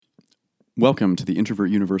Welcome to the Introvert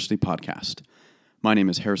University podcast. My name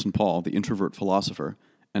is Harrison Paul, the introvert philosopher,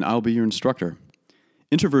 and I'll be your instructor.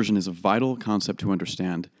 Introversion is a vital concept to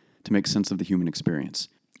understand to make sense of the human experience,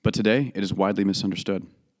 but today it is widely misunderstood.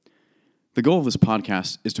 The goal of this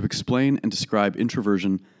podcast is to explain and describe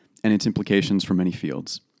introversion and its implications for many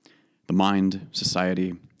fields: the mind,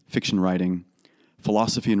 society, fiction writing,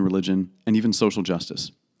 philosophy and religion, and even social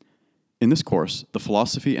justice. In this course, The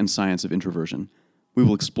Philosophy and Science of Introversion, we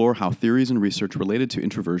will explore how theories and research related to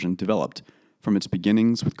introversion developed from its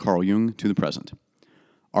beginnings with Carl Jung to the present.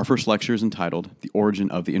 Our first lecture is entitled The Origin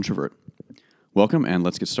of the Introvert. Welcome, and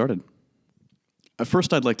let's get started.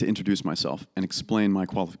 First, I'd like to introduce myself and explain my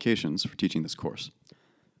qualifications for teaching this course.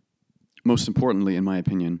 Most importantly, in my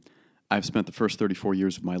opinion, I've spent the first 34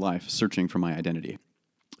 years of my life searching for my identity.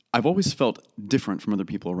 I've always felt different from other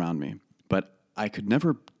people around me, but I could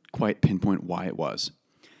never quite pinpoint why it was.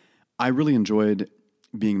 I really enjoyed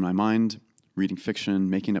being in my mind, reading fiction,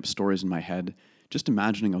 making up stories in my head, just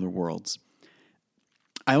imagining other worlds.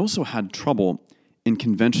 I also had trouble in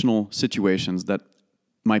conventional situations that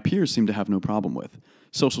my peers seemed to have no problem with.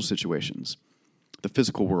 Social situations, the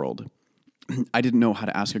physical world. I didn't know how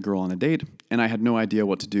to ask a girl on a date, and I had no idea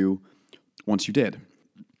what to do once you did.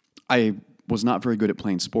 I was not very good at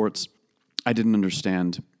playing sports. I didn't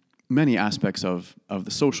understand many aspects of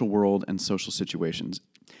the social world and social situations.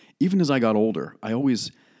 Even as I got older, I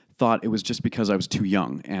always thought it was just because I was too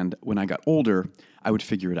young, and when I got older, I would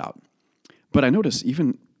figure it out. But I noticed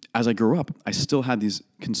even as I grew up, I still had these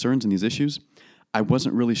concerns and these issues. I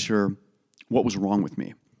wasn't really sure what was wrong with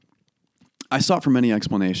me. I sought for many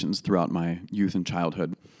explanations throughout my youth and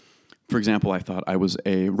childhood. For example, I thought I was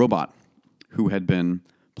a robot who had been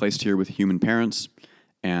placed here with human parents,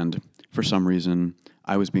 and for some reason,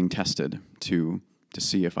 I was being tested to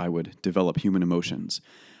see if I would develop human emotions.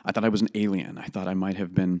 I thought I was an alien. I thought I might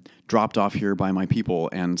have been dropped off here by my people,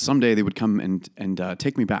 and someday they would come and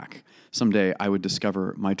take me back. Someday I would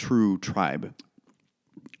discover my true tribe.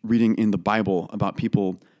 Reading in the Bible about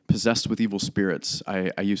people possessed with evil spirits,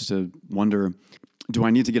 I used to wonder, do I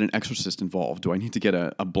need to get an exorcist involved? Do I need to get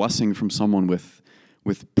a blessing from someone with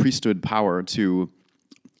priesthood power to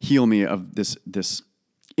heal me of this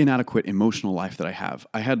inadequate emotional life that I have?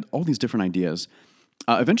 I had all these different ideas.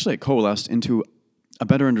 Eventually, it coalesced into a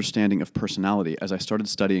better understanding of personality as I started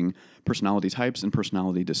studying personality types and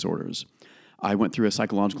personality disorders. I went through a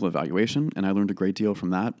psychological evaluation, and I learned a great deal from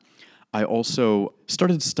that. I also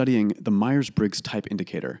started studying the Myers-Briggs type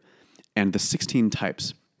indicator and the 16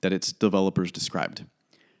 types that its developers described.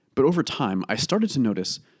 But over time, I started to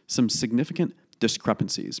notice some significant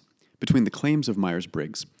discrepancies between the claims of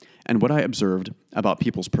Myers-Briggs and what I observed about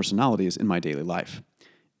people's personalities in my daily life,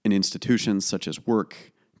 in institutions such as work,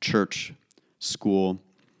 church, school,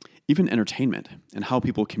 even entertainment, and how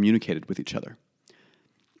people communicated with each other.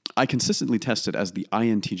 I consistently tested as the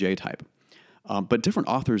INTJ type, but different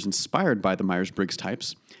authors inspired by the Myers-Briggs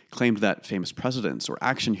types claimed that famous presidents or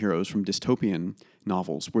action heroes from dystopian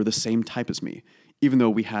novels were the same type as me, even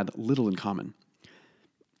though we had little in common.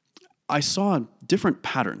 I saw different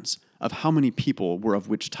patterns of how many people were of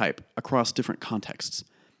which type across different contexts.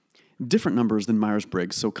 Different numbers than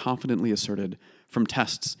Myers-Briggs so confidently asserted from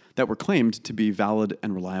tests that were claimed to be valid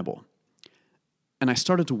and reliable. And I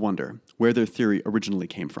started to wonder where their theory originally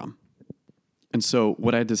came from. And so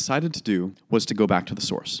what I decided to do was to go back to the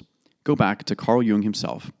source, go back to Carl Jung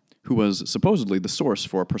himself, who was supposedly the source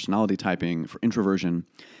for personality typing, for introversion.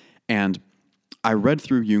 And I read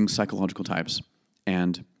through Jung's psychological types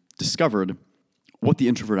and discovered what the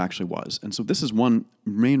introvert actually was. And so this is one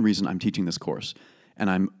main reason I'm teaching this course,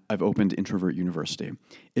 and I've opened Introvert University.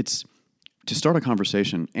 It's to start a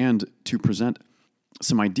conversation and to present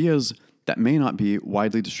some ideas that may not be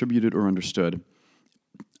widely distributed or understood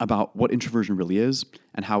about what introversion really is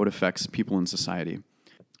and how it affects people in society.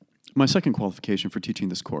 My second qualification for teaching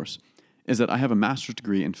this course is that I have a master's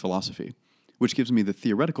degree in philosophy, which gives me the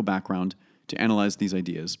theoretical background to analyze these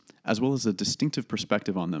ideas, as well as a distinctive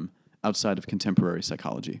perspective on them outside of contemporary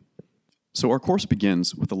psychology. So our course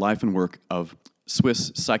begins with the life and work of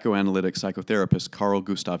Swiss psychoanalytic psychotherapist Carl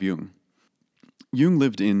Gustav Jung. Jung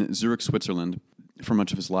lived in Zurich, Switzerland for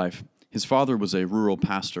much of his life. His father was a rural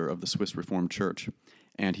pastor of the Swiss Reformed Church,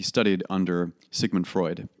 and he studied under Sigmund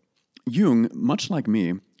Freud. Jung, much like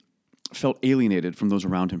me, felt alienated from those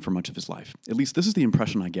around him for much of his life. At least this is the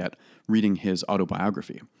impression I get reading his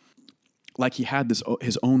autobiography. Like he had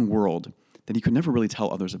his own world that he could never really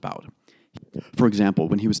tell others about. For example,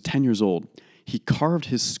 when he was 10 years old, he carved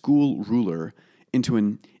his school ruler into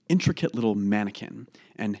an intricate little mannequin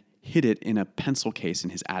and hid it in a pencil case in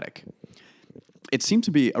his attic. It seemed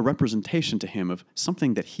to be a representation to him of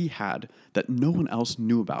something that he had that no one else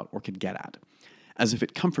knew about or could get at, as if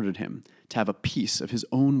it comforted him to have a piece of his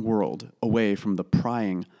own world away from the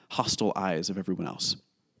prying, hostile eyes of everyone else.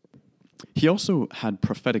 He also had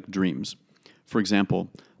prophetic dreams. For example,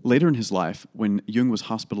 later in his life, when Jung was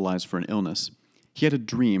hospitalized for an illness, he had a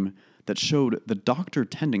dream that showed the doctor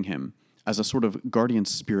tending him as a sort of guardian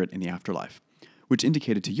spirit in the afterlife, which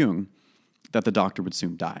indicated to Jung that the doctor would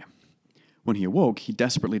soon die. When he awoke, he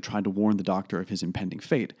desperately tried to warn the doctor of his impending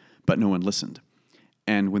fate, but no one listened.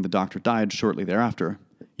 And when the doctor died shortly thereafter,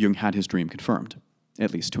 Jung had his dream confirmed,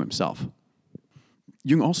 at least to himself.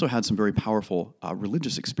 Jung also had some very powerful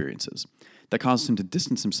religious experiences that caused him to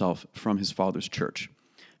distance himself from his father's church.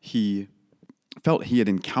 He felt he had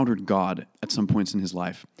encountered God at some points in his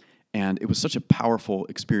life, and it was such a powerful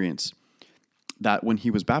experience that when he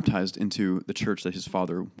was baptized into the church that his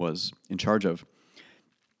father was in charge of,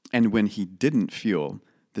 and when he didn't feel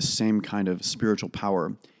the same kind of spiritual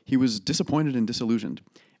power, he was disappointed and disillusioned,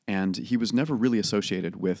 and he was never really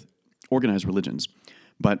associated with organized religions.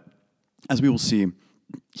 But as we will see,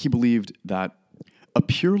 he believed that a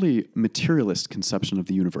purely materialist conception of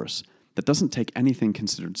the universe that doesn't take anything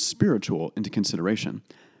considered spiritual into consideration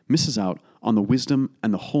misses out on the wisdom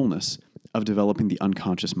and the wholeness of developing the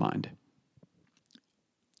unconscious mind.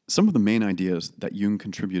 Some of the main ideas that Jung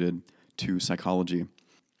contributed to psychology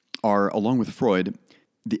are, along with Freud,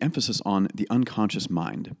 the emphasis on the unconscious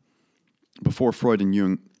mind. Before Freud and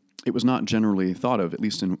Jung, it was not generally thought of, at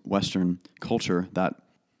least in Western culture, that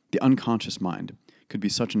the unconscious mind could be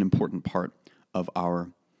such an important part of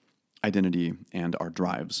our identity and our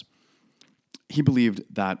drives. He believed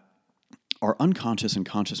that our unconscious and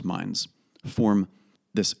conscious minds form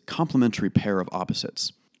this complementary pair of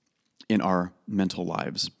opposites in our mental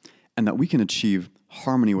lives, and that we can achieve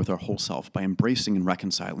harmony with our whole self by embracing and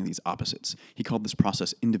reconciling these opposites. He called this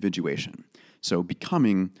process individuation. So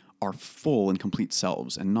becoming our full and complete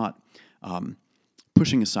selves and not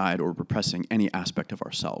pushing aside or repressing any aspect of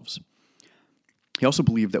ourselves. He also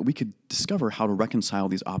believed that we could discover how to reconcile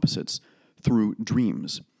these opposites through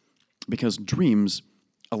dreams, because dreams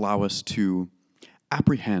allow us to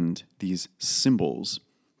apprehend these symbols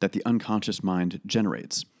that the unconscious mind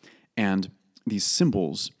generates. And these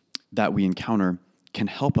symbols that we encounter can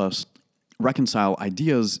help us reconcile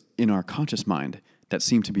ideas in our conscious mind that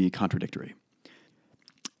seem to be contradictory.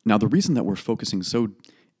 Now, the reason that we're focusing so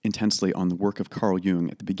intensely on the work of Carl Jung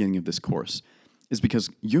at the beginning of this course is because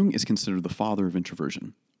Jung is considered the father of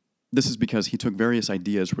introversion. This is because he took various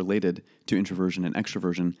ideas related to introversion and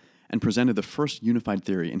extroversion and presented the first unified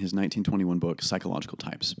theory in his 1921 book, Psychological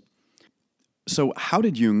Types. So how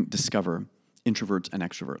did Jung discover introverts and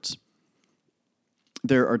extroverts?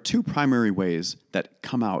 There are two primary ways that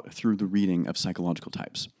come out through the reading of Psychological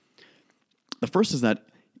Types. The first is that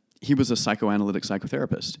he was a psychoanalytic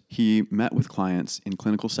psychotherapist. He met with clients in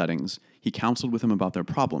clinical settings, he counseled with them about their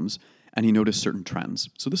problems, and he noticed certain trends.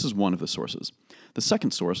 So this is one of the sources. The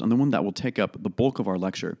second source, and the one that will take up the bulk of our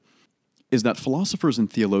lecture, is that philosophers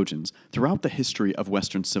and theologians throughout the history of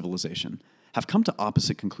Western civilization have come to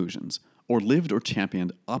opposite conclusions, or lived or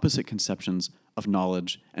championed opposite conceptions of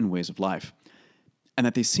knowledge and ways of life, and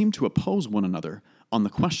that they seem to oppose one another on the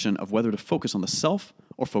question of whether to focus on the self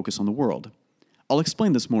or focus on the world. I'll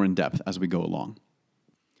explain this more in depth as we go along.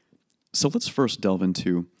 So let's first delve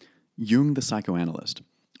into Jung the psychoanalyst.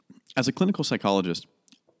 As a clinical psychologist,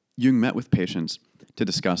 Jung met with patients to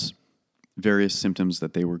discuss various symptoms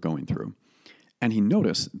that they were going through. And he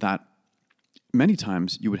noticed that many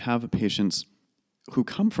times you would have patients who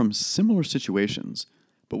come from similar situations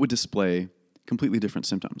but would display completely different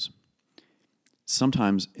symptoms.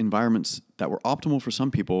 Sometimes environments that were optimal for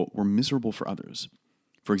some people were miserable for others.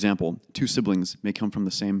 For example, two siblings may come from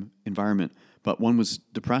the same environment, but one was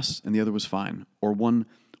depressed and the other was fine, or one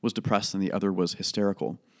was depressed and the other was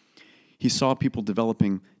hysterical. He saw people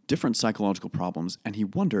developing different psychological problems, and he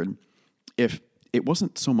wondered if it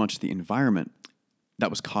wasn't so much the environment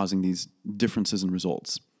that was causing these differences in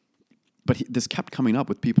results. But this kept coming up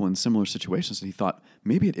with people in similar situations, and he thought,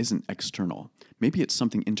 maybe it isn't external. Maybe it's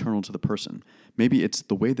something internal to the person. Maybe it's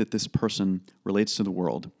the way that this person relates to the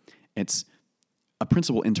world. It's a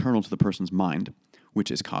principle internal to the person's mind,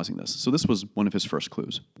 which is causing this. So this was one of his first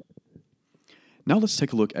clues. Now let's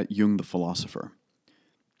take a look at Jung the philosopher.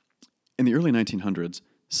 In the early 1900s,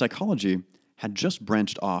 psychology had just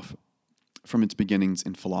branched off from its beginnings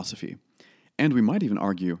in philosophy, and we might even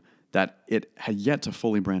argue that it had yet to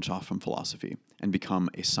fully branch off from philosophy and become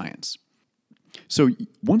a science. So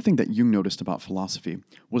one thing that Jung noticed about philosophy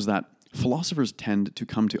was that philosophers tend to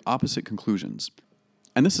come to opposite conclusions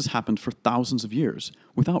And this has happened for thousands of years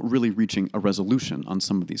without really reaching a resolution on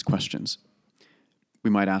some of these questions. We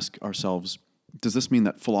might ask ourselves, does this mean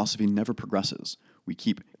that philosophy never progresses? We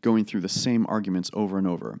keep going through the same arguments over and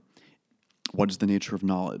over. What is the nature of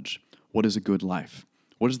knowledge? What is a good life?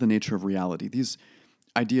 What is the nature of reality? These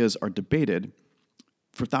ideas are debated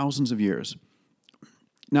for thousands of years.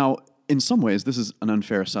 Now, in some ways, this is an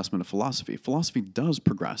unfair assessment of philosophy. Philosophy does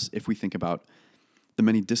progress if we think about the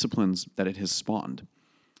many disciplines that it has spawned.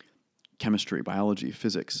 Chemistry, biology,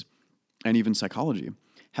 physics, and even psychology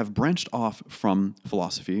have branched off from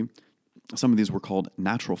philosophy. Some of these were called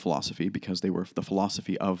natural philosophy because they were the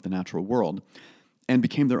philosophy of the natural world and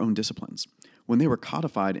became their own disciplines when they were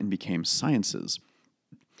codified and became sciences.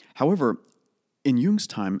 However, in Jung's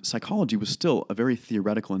time, psychology was still a very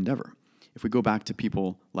theoretical endeavor. If we go back to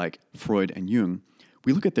people like Freud and Jung,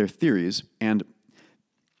 we look at their theories, and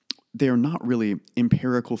they are not really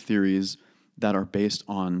empirical theories that are based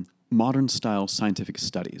on modern-style scientific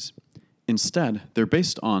studies. Instead, they're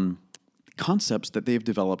based on concepts that they've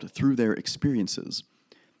developed through their experiences,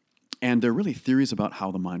 and they're really theories about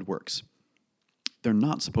how the mind works. They're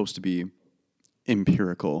not supposed to be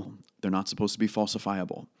empirical. They're not supposed to be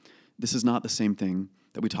falsifiable. This is not the same thing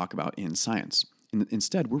that we talk about in science.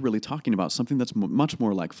 Instead, we're really talking about something that's much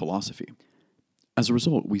more like philosophy. As a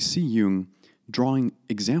result, we see Jung drawing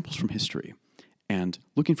examples from history and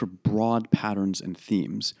looking for broad patterns and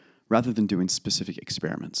themes rather than doing specific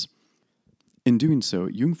experiments. In doing so,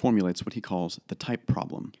 Jung formulates what he calls the type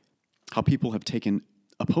problem, how people have taken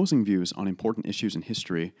opposing views on important issues in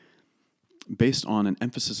history based on an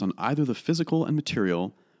emphasis on either the physical and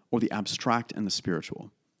material or the abstract and the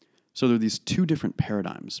spiritual. So there are these two different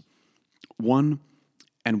paradigms. One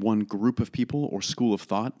group of people or school of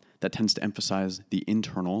thought that tends to emphasize the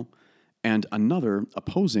internal, and another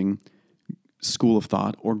opposing school of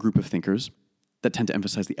thought or group of thinkers that tend to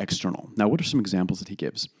emphasize the external. Now, what are some examples that he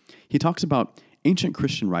gives? He talks about ancient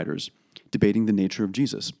Christian writers debating the nature of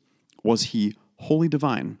Jesus. Was he wholly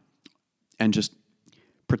divine and just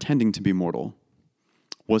pretending to be mortal?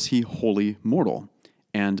 Was he wholly mortal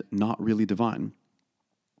and not really divine?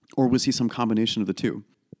 Or was he some combination of the two?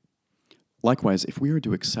 Likewise, if we are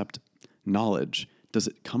to accept knowledge, does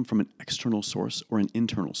it come from an external source or an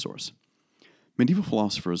internal source? Medieval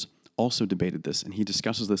philosophers also debated this, and he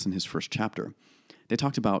discusses this in his first chapter. They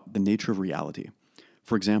talked about the nature of reality.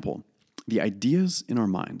 For example, the ideas in our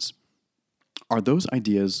minds, are those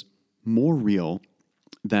ideas more real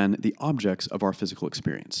than the objects of our physical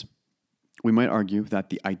experience? We might argue that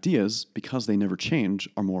the ideas, because they never change,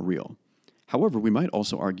 are more real. However, we might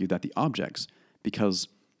also argue that the objects, because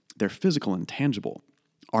they're physical and tangible,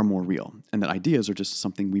 are more real, and that ideas are just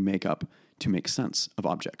something we make up to make sense of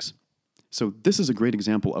objects. So this is a great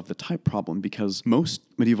example of the type problem because most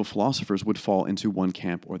medieval philosophers would fall into one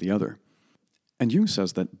camp or the other. And Jung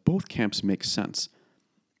says that both camps make sense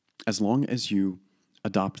as long as you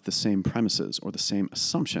adopt the same premises or the same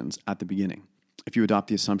assumptions at the beginning. If you adopt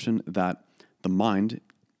the assumption that the mind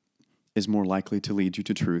is more likely to lead you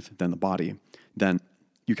to truth than the body, then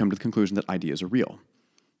you come to the conclusion that ideas are real.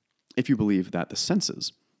 If you believe that the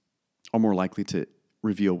senses are more likely to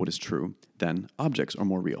reveal what is true, then objects are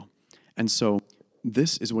more real. And so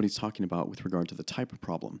this is what he's talking about with regard to the type of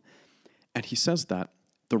problem. And he says that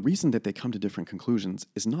the reason that they come to different conclusions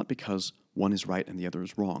is not because one is right and the other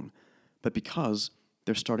is wrong, but because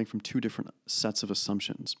they're starting from two different sets of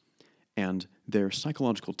assumptions. And their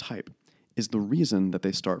psychological type is the reason that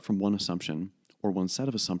they start from one assumption or one set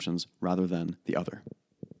of assumptions rather than the other.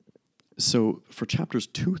 So for chapters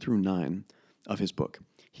 2 through 9 of his book,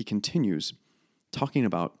 he continues talking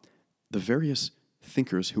about the various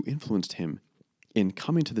thinkers who influenced him in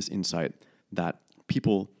coming to this insight that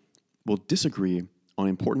people will disagree on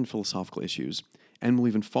important philosophical issues and will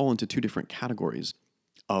even fall into two different categories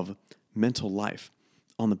of mental life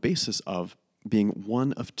on the basis of being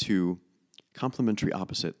one of two complementary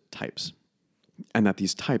opposite types, and that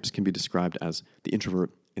these types can be described as the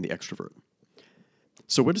introvert and the extrovert.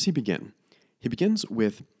 So where does he begin? He begins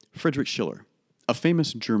with Friedrich Schiller, a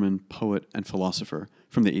famous German poet and philosopher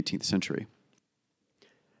from the 18th century.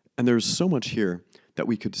 And there's so much here that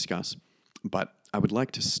we could discuss, but I would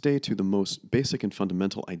like to stay to the most basic and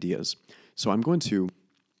fundamental ideas. So I'm going to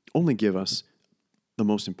only give us the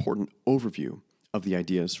most important overview of the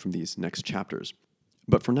ideas from these next chapters.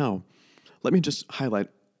 But for now, let me just highlight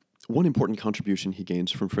one important contribution he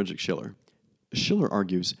gains from Friedrich Schiller. Schiller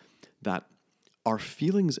argues that our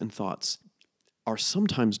feelings and thoughts are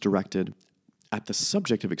sometimes directed at the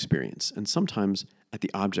subject of experience and sometimes at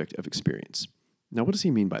the object of experience. Now, what does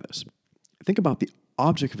he mean by this? Think about the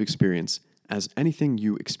object of experience as anything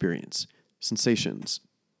you experience. sensations,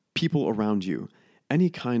 people around you, any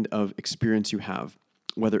kind of experience you have,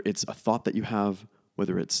 whether it's a thought that you have,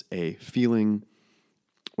 whether it's a feeling,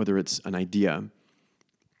 whether it's an idea,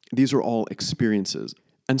 these are all experiences.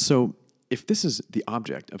 And so if this is the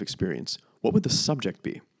object of experience, what would the subject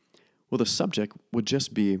be? Well, the subject would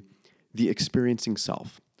just be the experiencing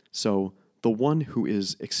self. So the one who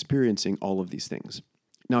is experiencing all of these things.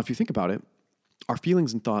 Now, if you think about it, our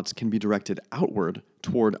feelings and thoughts can be directed outward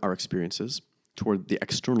toward our experiences, toward the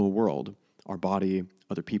external world, our body,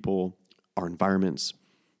 other people, our environments,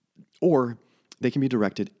 or they can be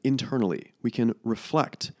directed internally. We can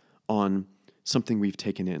reflect on something we've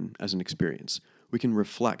taken in as an experience. We can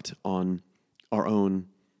reflect on our own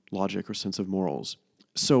logic or sense of morals.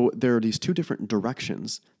 So there are these two different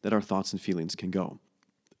directions that our thoughts and feelings can go.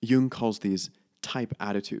 Jung calls these type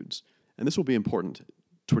attitudes, and this will be important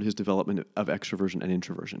toward his development of extroversion and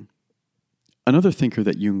introversion. Another thinker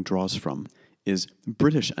that Jung draws from is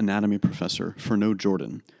British anatomy professor Fernot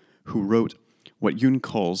Jordan, who wrote what Jung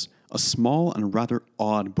calls a small and rather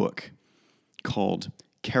odd book called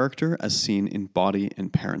Character as Seen in Body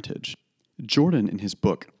and Parentage. Jordan, in his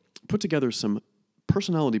book, put together some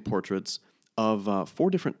personality portraits of 4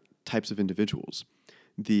 different types of individuals: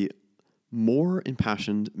 the more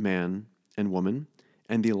impassioned man and woman,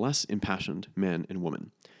 and the less impassioned man and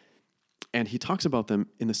woman. And he talks about them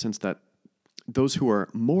in the sense that those who are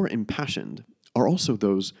more impassioned are also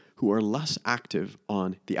those who are less active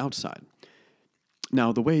on the outside.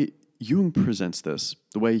 Now, the way Jung presents this,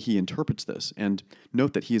 the way he interprets this, and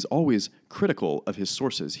note that he is always critical of his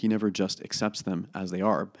sources. He never just accepts them as they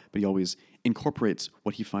are, but he always incorporates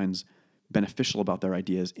what he finds beneficial about their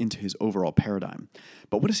ideas into his overall paradigm.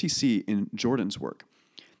 But what does he see in Jordan's work?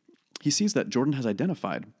 He sees that Jordan has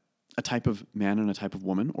identified a type of man and a type of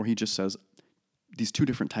woman, or he just says these 2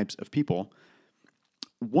 different types of people,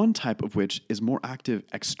 one type of which is more active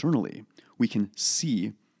externally. We can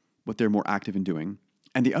see what they're more active in doing,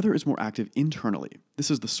 and the other is more active internally. This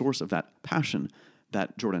is the source of that passion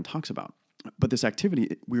that Jordan talks about. But this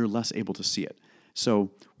activity, we're less able to see it.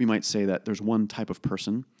 So we might say that there's one type of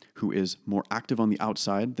person who is more active on the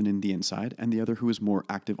outside than in the inside, and the other who is more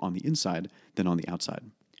active on the inside than on the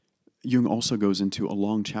outside. Jung also goes into a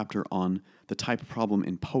long chapter on the type problem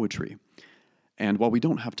in poetry. And while we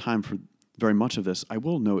don't have time for very much of this, I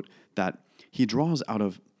will note that he draws out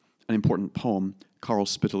of an important poem, Karl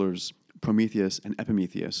Spitteler's Prometheus and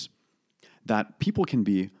Epimetheus, that people can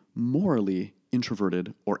be morally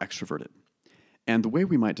introverted or extroverted. And the way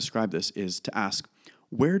we might describe this is to ask,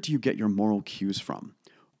 where do you get your moral cues from?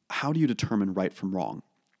 How do you determine right from wrong?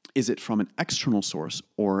 Is it from an external source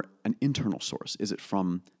or an internal source? Is it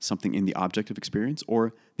from something in the object of experience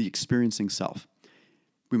or the experiencing self?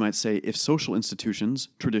 We might say if social institutions,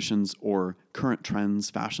 traditions, or current trends,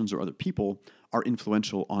 fashions, or other people are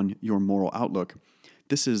influential on your moral outlook,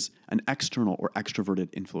 this is an external or extroverted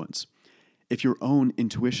influence. If your own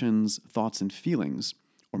intuitions, thoughts, and feelings,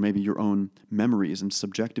 or maybe your own memories and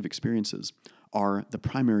subjective experiences are the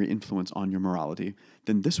primary influence on your morality,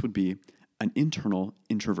 then this would be an internal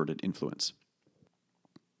introverted influence.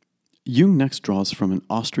 Jung next draws from an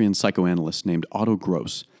Austrian psychoanalyst named Otto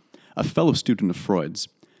Gross, a fellow student of Freud's,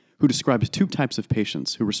 who describes 2 types of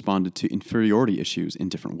patients who responded to inferiority issues in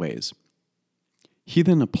different ways. He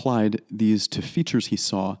then applied these to features he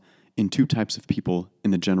saw in 2 types of people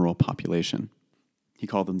in the general population. He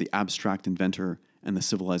called them the abstract inventor and the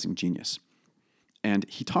civilizing genius. And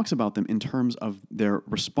he talks about them in terms of their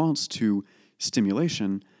response to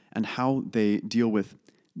stimulation and how they deal with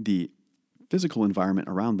the physical environment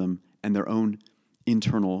around them and their own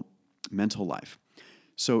internal mental life.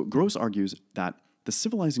 So Gross argues that the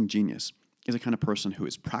civilizing genius is a kind of person who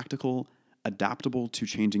is practical, adaptable to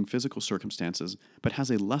changing physical circumstances, but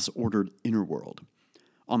has a less ordered inner world.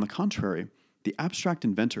 On the contrary, the abstract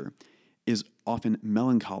inventor is often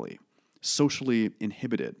melancholy, socially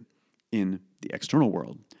inhibited in the external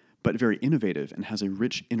world, but very innovative and has a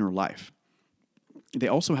rich inner life. They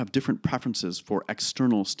also have different preferences for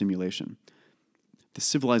external stimulation. The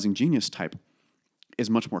civilizing genius type is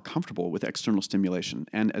much more comfortable with external stimulation,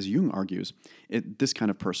 and as Jung argues, this kind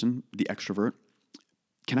of person, the extrovert,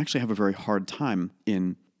 can actually have a very hard time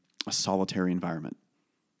in a solitary environment.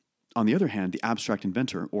 On the other hand, the abstract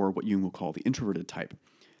inventor, or what Jung will call the introverted type,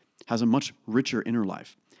 has a much richer inner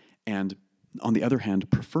life, and on the other hand,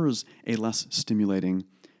 prefers a less stimulating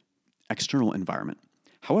external environment.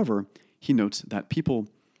 However, he notes that people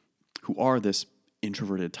who are this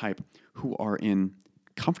introverted type, who are in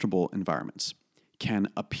comfortable environments, can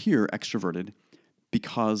appear extroverted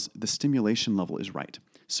because the stimulation level is right.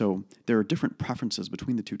 So there are different preferences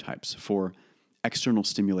between the 2 types for external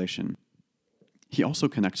stimulation He also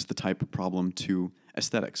connects the type problem to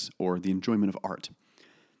aesthetics, or the enjoyment of art.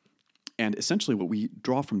 And essentially what we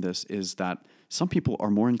draw from this is that some people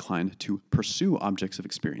are more inclined to pursue objects of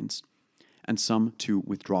experience and some to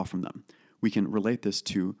withdraw from them. We can relate this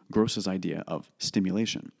to Gross's idea of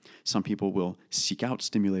stimulation. Some people will seek out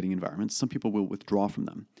stimulating environments, some people will withdraw from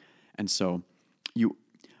them. And so you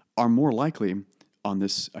are more likely on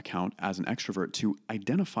this account as an extrovert to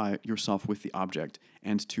identify yourself with the object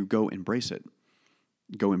and to go embrace it.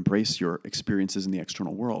 Go embrace your experiences in the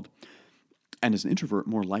external world. And as an introvert,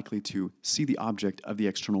 more likely to see the object of the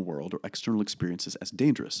external world or external experiences as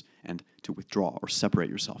dangerous and to withdraw or separate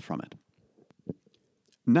yourself from it.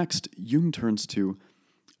 Next, Jung turns to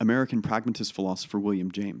American pragmatist philosopher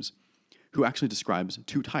William James, who actually describes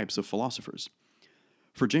two types of philosophers.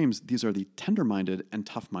 For James, these are the tender-minded and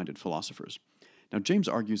tough-minded philosophers. Now, James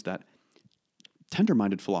argues that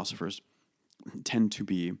tender-minded philosophers tend to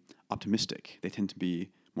be optimistic. They tend to be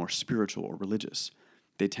more spiritual or religious.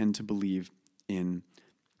 They tend to believe in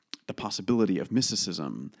the possibility of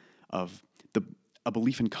mysticism, of a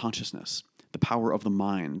belief in consciousness, the power of the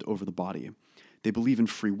mind over the body. They believe in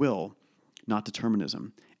free will, not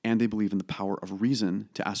determinism, and they believe in the power of reason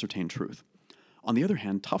to ascertain truth. On the other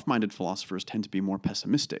hand, tough-minded philosophers tend to be more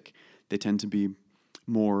pessimistic. They tend to be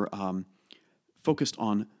more focused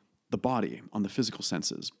on the body, on the physical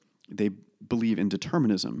senses. They believe in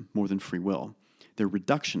determinism more than free will. They're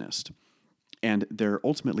reductionist, and they're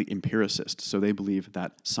ultimately empiricist, so they believe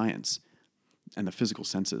that science and the physical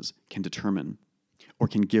senses can determine or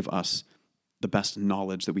can give us the best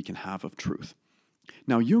knowledge that we can have of truth.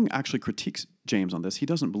 Now, Jung actually critiques James on this. He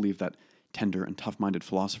doesn't believe that tender and tough-minded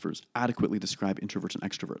philosophers adequately describe introverts and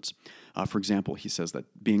extroverts. For example, he says that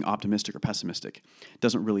being optimistic or pessimistic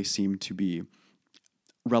doesn't really seem to be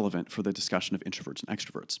relevant for the discussion of introverts and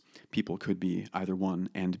extroverts. People could be either one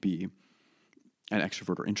and be an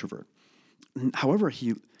extrovert or introvert. However,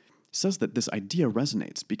 he says that this idea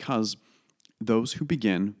resonates because those who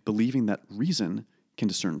begin believing that reason can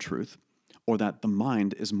discern truth, or that the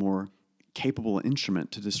mind is more capable an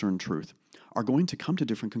instrument to discern truth, are going to come to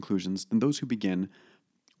different conclusions than those who begin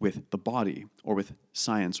with the body or with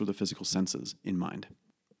science or the physical senses in mind.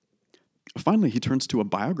 Finally, he turns to a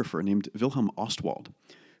biographer named Wilhelm Ostwald,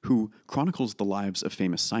 who chronicles the lives of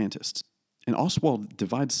famous scientists. And Ostwald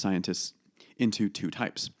divides scientists into two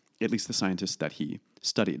types, at least the scientists that he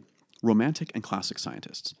studied: romantic and classic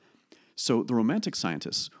scientists. So the romantic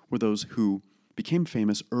scientists were those who became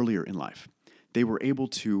famous earlier in life. They were able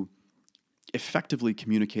to effectively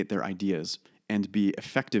communicate their ideas and be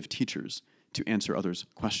effective teachers to answer others'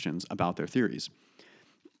 questions about their theories.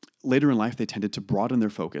 Later in life, they tended to broaden their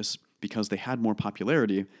focus because they had more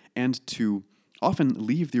popularity and to often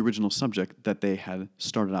leave the original subject that they had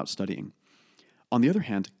started out studying. On the other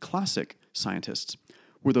hand, classic scientists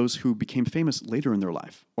were those who became famous later in their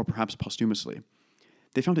life, or perhaps posthumously.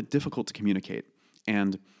 They found it difficult to communicate,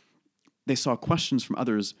 and they saw questions from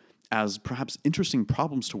others as perhaps interesting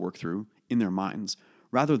problems to work through in their minds,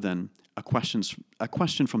 rather than a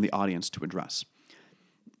question from the audience to address.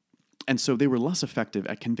 And so they were less effective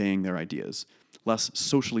at conveying their ideas, less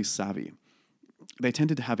socially savvy. They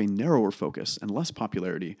tended to have a narrower focus and less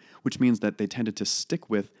popularity, which means that they tended to stick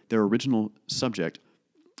with their original subject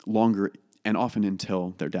longer and often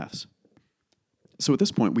until their deaths. So at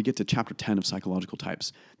this point, we get to chapter 10 of Psychological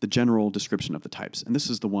Types, the general description of the types. And this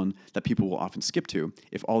is the one that people will often skip to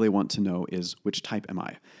if all they want to know is which type am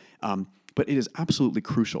I. But it is absolutely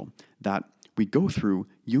crucial that we go through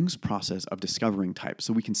Jung's process of discovering types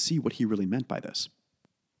so we can see what he really meant by this.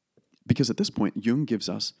 Because at this point, Jung gives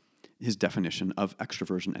us his definition of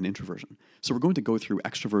extroversion and introversion. So we're going to go through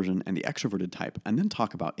extroversion and the extroverted type, and then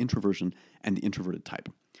talk about introversion and the introverted type.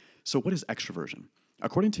 So what is extroversion?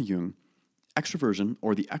 According to Jung, extroversion,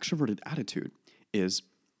 or the extroverted attitude, is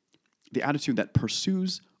the attitude that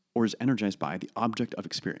pursues or is energized by the object of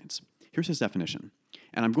experience. Here's his definition.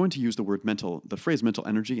 And I'm going to use the phrase mental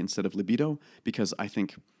energy instead of libido, because I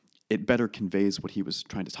think it better conveys what he was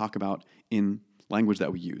trying to talk about in language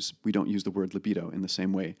that we use. We don't use the word libido in the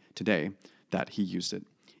same way today that he used it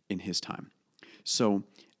in his time. So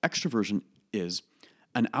extroversion is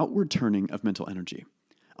an outward turning of mental energy,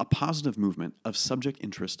 a positive movement of subject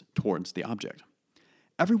interest towards the object.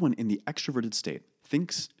 Everyone in the extroverted state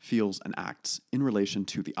thinks, feels, and acts in relation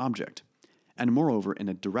to the object, and moreover in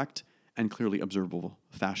a direct and clearly observable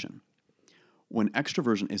fashion. When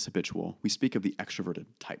extroversion is habitual, we speak of the extroverted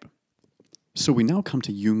type. So we now come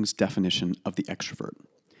to Jung's definition of the extrovert.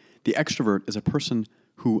 The extrovert is a person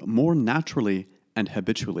who more naturally and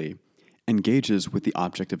habitually engages with the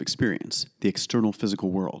object of experience, the external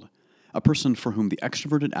physical world, a person for whom the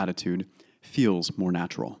extroverted attitude feels more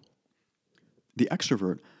natural. The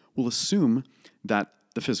extrovert will assume that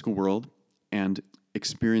the physical world and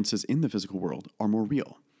experiences in the physical world are more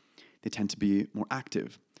real. They tend to be more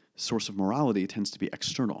active. Source of morality tends to be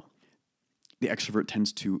external. The extrovert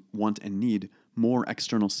tends to want and need more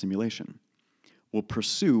external stimulation, will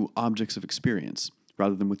pursue objects of experience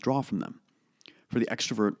rather than withdraw from them. For the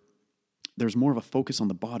extrovert, there's more of a focus on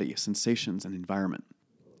the body, sensations, and environment,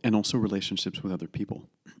 and also relationships with other people.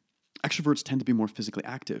 Extroverts tend to be more physically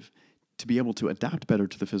active, to be able to adapt better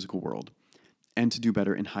to the physical world, and to do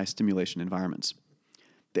better in high stimulation environments.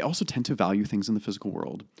 They also tend to value things in the physical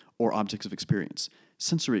world or objects of experience,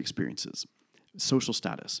 sensory experiences, social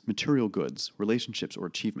status, material goods, relationships, or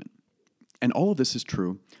achievement. And all of this is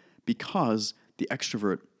true because the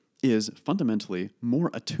extrovert is fundamentally more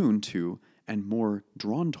attuned to and more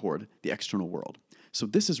drawn toward the external world. So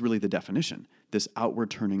this is really the definition, this outward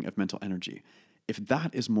turning of mental energy. If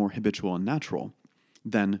that is more habitual and natural,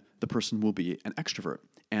 then the person will be an extrovert.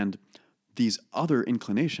 And these other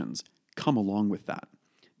inclinations come along with that.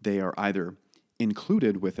 They are either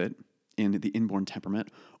included with it in the inborn temperament,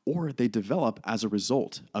 or they develop as a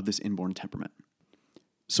result of this inborn temperament.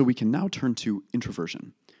 So we can now turn to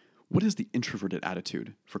introversion. What is the introverted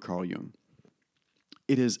attitude for Carl Jung?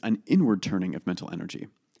 It is an inward turning of mental energy,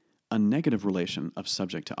 a negative relation of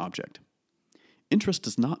subject to object. Interest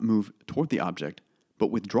does not move toward the object,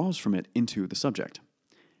 but withdraws from it into the subject.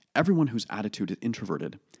 Everyone whose attitude is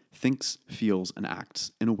introverted thinks, feels, and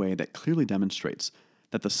acts in a way that clearly demonstrates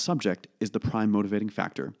that the subject is the prime motivating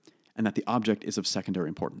factor and that the object is of secondary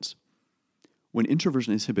importance. When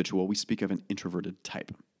introversion is habitual, we speak of an introverted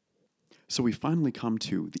type. So we finally come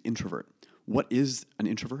to the introvert. What is an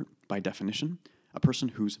introvert by definition? A person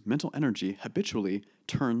whose mental energy habitually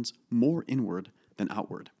turns more inward than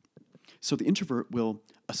outward. So the introvert will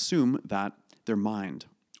assume that their mind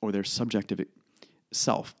or their subjective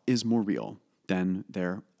self is more real than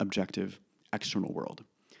their objective external world.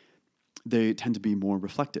 They tend to be more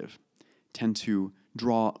reflective, tend to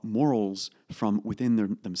draw morals from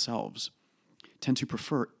within themselves, tend to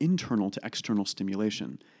prefer internal to external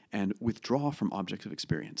stimulation, and withdraw from objects of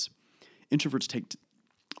experience. Introverts take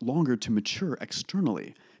longer to mature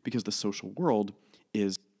externally because the social world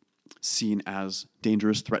is seen as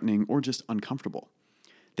dangerous, threatening, or just uncomfortable.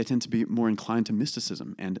 They tend to be more inclined to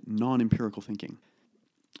mysticism and non-empirical thinking.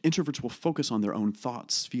 Introverts will focus on their own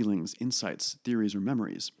thoughts, feelings, insights, theories, or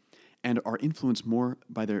memories, and are influenced more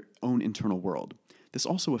by their own internal world. This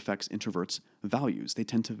also affects introverts' values. They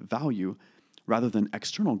tend to value, rather than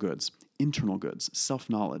external goods, internal goods,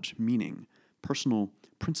 self-knowledge, meaning, personal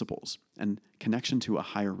principles, and connection to a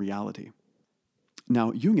higher reality.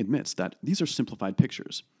 Now, Jung admits that these are simplified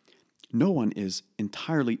pictures. No one is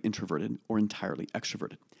entirely introverted or entirely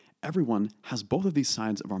extroverted. Everyone has both of these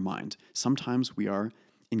sides of our mind. Sometimes we are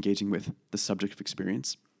engaging with the subject of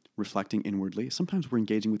experience, reflecting inwardly. Sometimes we're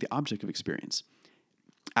engaging with the object of experience,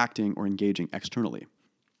 acting or engaging externally.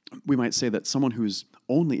 We might say that someone who's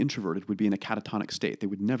only introverted would be in a catatonic state. They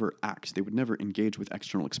would never act. They would never engage with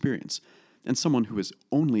external experience. And someone who is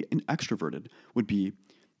only extroverted would be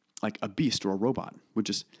like a beast or a robot, would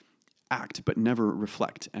just act but never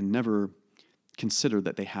reflect and never consider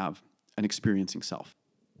that they have an experiencing self.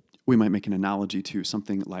 We might make an analogy to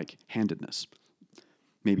something like handedness.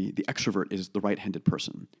 Maybe the extrovert is the right-handed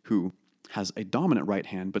person who has a dominant right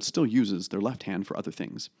hand but still uses their left hand for other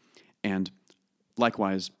things. And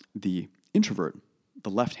likewise, the introvert,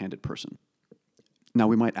 the left-handed person. Now,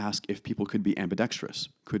 we might ask if people could be ambidextrous.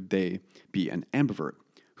 Could they be an ambivert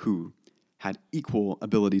who had equal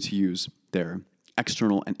ability to use their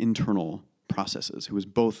external and internal processes, who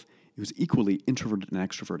was equally introverted and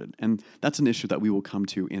extroverted? And that's an issue that we will come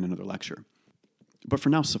to in another lecture. But for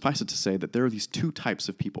now, suffice it to say that there are these two types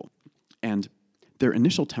of people, and their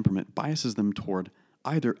initial temperament biases them toward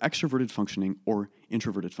either extroverted functioning or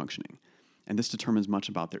introverted functioning. And this determines much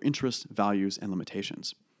about their interests, values, and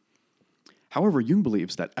limitations. However, Jung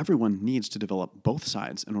believes that everyone needs to develop both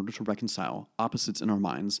sides in order to reconcile opposites in our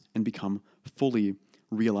minds and become fully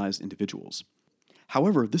realized individuals.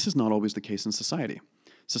 However, this is not always the case in society.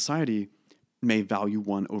 Society may value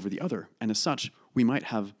one over the other, and as such, we might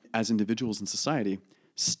have, as individuals in society,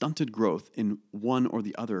 stunted growth in one or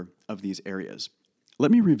the other of these areas.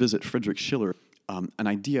 Let me revisit Friedrich Schiller, an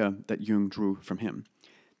idea that Jung drew from him.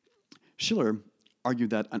 Schiller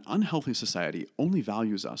argued that an unhealthy society only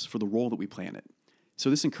values us for the role that we play in it.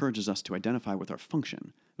 So this encourages us to identify with our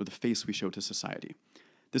function, or the face we show to society.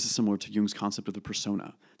 This is similar to Jung's concept of the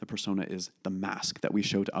persona. The persona is the mask that we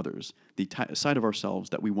show to others, the side of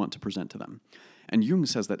ourselves that we want to present to them. And Jung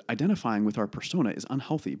says that identifying with our persona is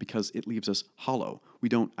unhealthy because it leaves us hollow. We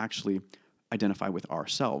don't actually identify with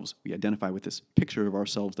ourselves. We identify with this picture of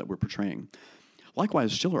ourselves that we're portraying.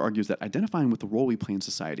 Likewise, Schiller argues that identifying with the role we play in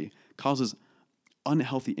society causes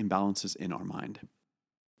unhealthy imbalances in our mind.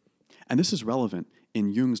 And this is relevant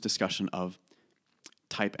in Jung's discussion of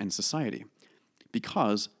type and society,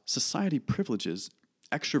 because society privileges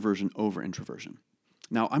extroversion over introversion.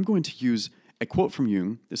 Now, I'm going to use a quote from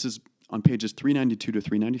Jung. This is on pages 392 to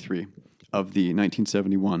 393 of the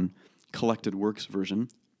 1971 collected works version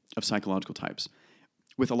of Psychological Types,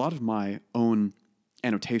 with a lot of my own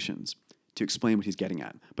annotations to explain what he's getting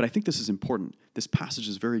at. But I think this is important. This passage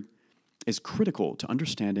is critical to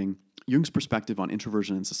understanding Jung's perspective on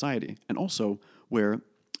introversion in society, and also where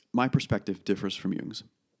my perspective differs from Jung's.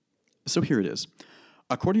 So here it is.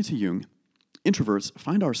 According to Jung, introverts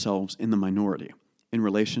find ourselves in the minority in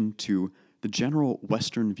relation to the general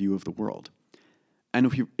Western view of the world.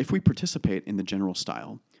 And if we participate in the general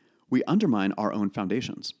style, we undermine our own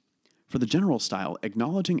foundations. For the general style,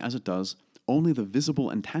 acknowledging as it does only the visible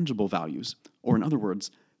and tangible values, or in other words,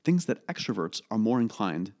 things that extroverts are more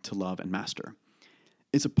inclined to love and master,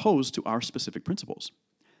 is opposed to our specific principles.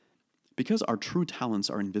 Because our true talents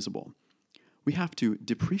are invisible, we have to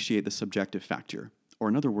depreciate the subjective factor, or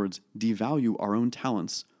in other words, devalue our own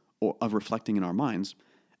talents of reflecting in our minds,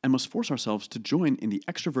 and must force ourselves to join in the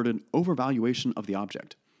extroverted overvaluation of the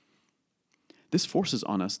object. This forces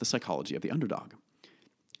on us the psychology of the underdog.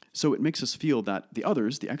 So it makes us feel that the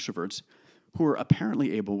others, the extroverts, who are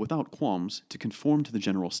apparently able without qualms to conform to the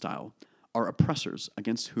general style, are oppressors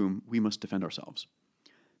against whom we must defend ourselves.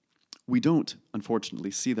 We don't,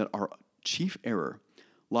 unfortunately, see that our chief error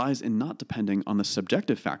lies in not depending on the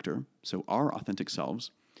subjective factor, so our authentic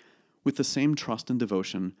selves, with the same trust and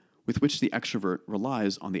devotion with which the extrovert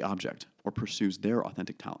relies on the object or pursues their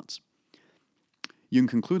authentic talents. Jung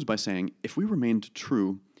concludes by saying, if we remained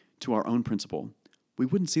true to our own principle, we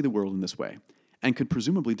wouldn't see the world in this way, and could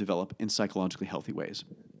presumably develop in psychologically healthy ways.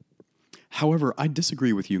 However, I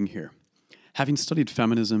disagree with Jung here. Having studied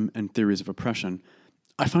feminism and theories of oppression,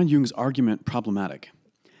 I find Jung's argument problematic.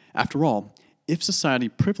 After all, if society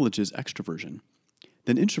privileges extroversion,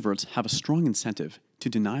 then introverts have a strong incentive to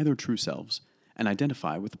deny their true selves and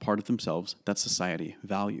identify with the part of themselves that society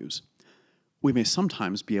values. We may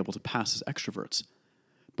sometimes be able to pass as extroverts,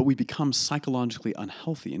 but we become psychologically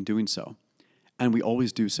unhealthy in doing so, and we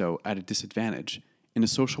always do so at a disadvantage in a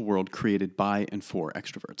social world created by and for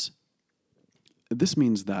extroverts. This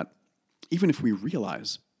means that even if we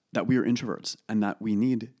realize that we are introverts and that we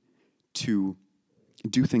need to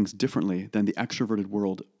do things differently than the extroverted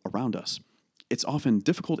world around us, it's often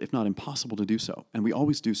difficult, if not impossible, to do so, and we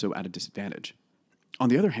always do so at a disadvantage. On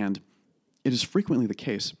the other hand, it is frequently the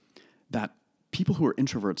case that people who are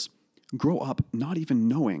introverts grow up not even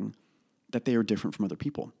knowing that they are different from other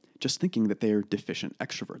people, just thinking that they are deficient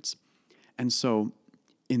extroverts. And so,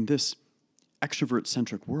 in this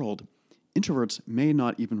extrovert-centric world, introverts may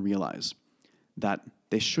not even realize that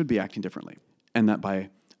they should be acting differently, and that by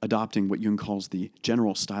adopting what Jung calls the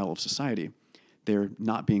general style of society, they're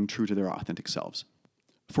not being true to their authentic selves.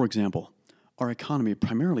 For example, our economy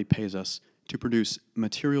primarily pays us to produce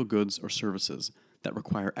material goods or services that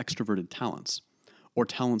require extroverted talents, or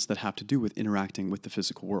talents that have to do with interacting with the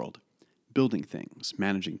physical world, building things,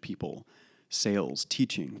 managing people, sales,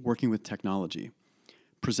 teaching, working with technology,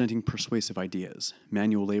 presenting persuasive ideas,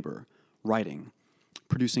 manual labor, writing,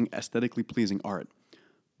 producing aesthetically pleasing art.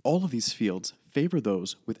 All of these fields favor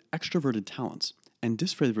those with extroverted talents and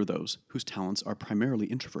disfavor those whose talents are primarily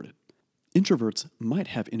introverted. Introverts might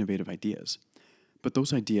have innovative ideas, but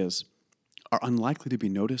those ideas are unlikely to be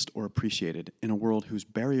noticed or appreciated in a world whose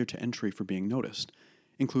barrier to entry for being noticed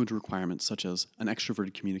includes requirements such as an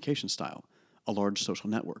extroverted communication style, a large social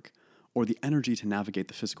network, or the energy to navigate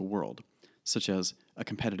the physical world, such as a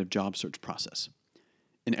competitive job search process.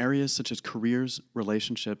 In areas such as careers,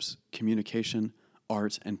 relationships, communication,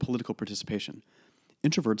 art, and political participation,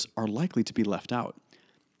 introverts are likely to be left out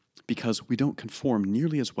because we don't conform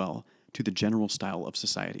nearly as well to the general style of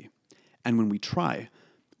society. And when we try,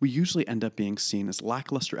 we usually end up being seen as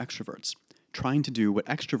lackluster extroverts, trying to do what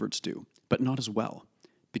extroverts do, but not as well,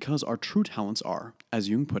 because our true talents are, as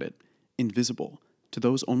Jung put it, invisible to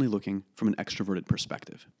those only looking from an extroverted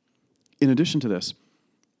perspective. In addition to this,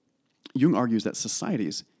 Jung argues that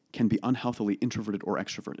societies can be unhealthily introverted or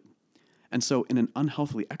extroverted. And so in an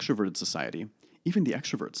unhealthily extroverted society, even the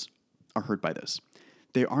extroverts are hurt by this.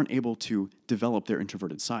 They aren't able to develop their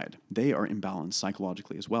introverted side. They are imbalanced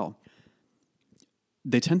psychologically as well.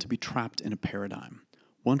 They tend to be trapped in a paradigm,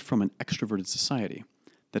 one from an extroverted society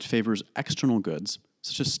that favors external goods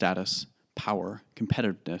such as status, power,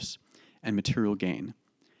 competitiveness, and material gain,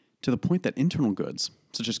 to the point that internal goods,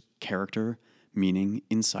 such as character, meaning,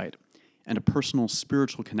 insight, and a personal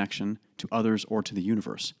spiritual connection to others or to the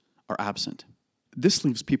universe are absent. This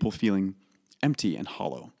leaves people feeling empty and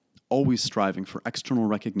hollow, always striving for external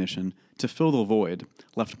recognition to fill the void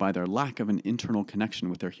left by their lack of an internal connection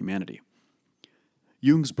with their humanity.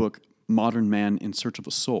 Jung's book, Modern Man in Search of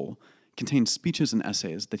a Soul, contains speeches and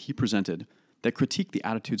essays that he presented that critique the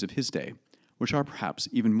attitudes of his day, which are perhaps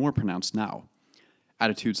even more pronounced now.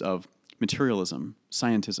 Attitudes of materialism,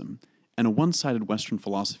 scientism, and a one-sided Western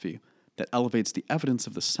philosophy that elevates the evidence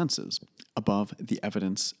of the senses above the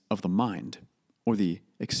evidence of the mind, or the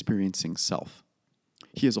experiencing self.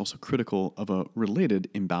 He is also critical of a related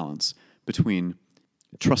imbalance between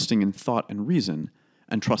trusting in thought and reason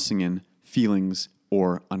and trusting in feelings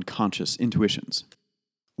or unconscious intuitions.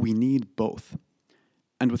 We need both.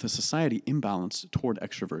 And with a society imbalanced toward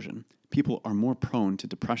extroversion, people are more prone to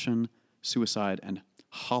depression, suicide, and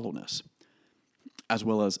hollowness, as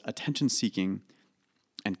well as attention-seeking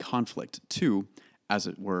and conflict to, as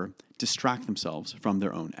it were, distract themselves from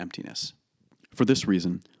their own emptiness. For this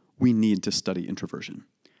reason, we need to study introversion.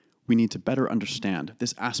 We need to better understand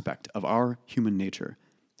this aspect of our human nature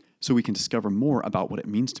so we can discover more about what it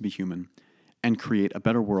means to be human and create a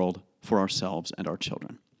better world for ourselves and our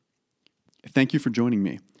children. Thank you for joining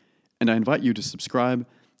me, and I invite you to subscribe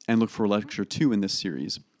and look for Lecture 2 in this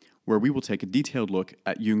series, where we will take a detailed look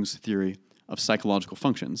at Jung's theory of psychological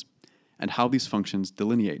functions and how these functions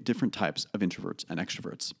delineate different types of introverts and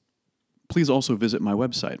extroverts. Please also visit my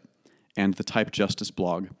website and the Type Justice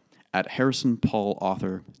blog at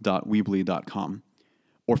harrisonpaulauthor.weebly.com,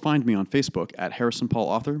 or find me on Facebook at Harrison Paul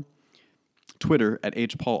Author, Twitter at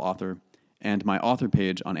HPaulAuthor, and my author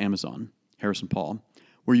page on Amazon, Harrison Paul,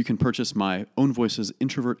 where you can purchase my Own Voices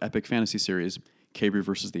introvert epic fantasy series, Cabri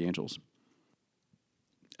vs. the Angels.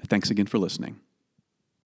 Thanks again for listening.